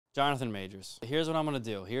Jonathan Majors. Here's what I'm going to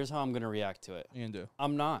do. Here's how I'm going to react to it. You can do.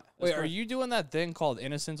 I'm not. Wait, are you doing that thing called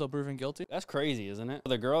innocent until proven guilty? That's crazy, isn't it?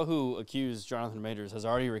 The girl who accused Jonathan Majors has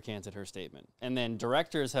already recanted her statement. And then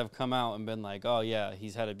directors have come out and been like, oh yeah,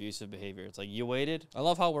 he's had abusive behavior. It's like, you waited? I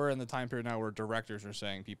love how we're in the time period now where directors are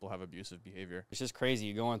saying people have abusive behavior. It's just crazy.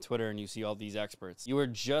 You go on Twitter and you see all these experts. You were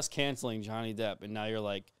just canceling Johnny Depp and now you're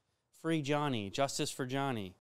like, free Johnny, justice for Johnny.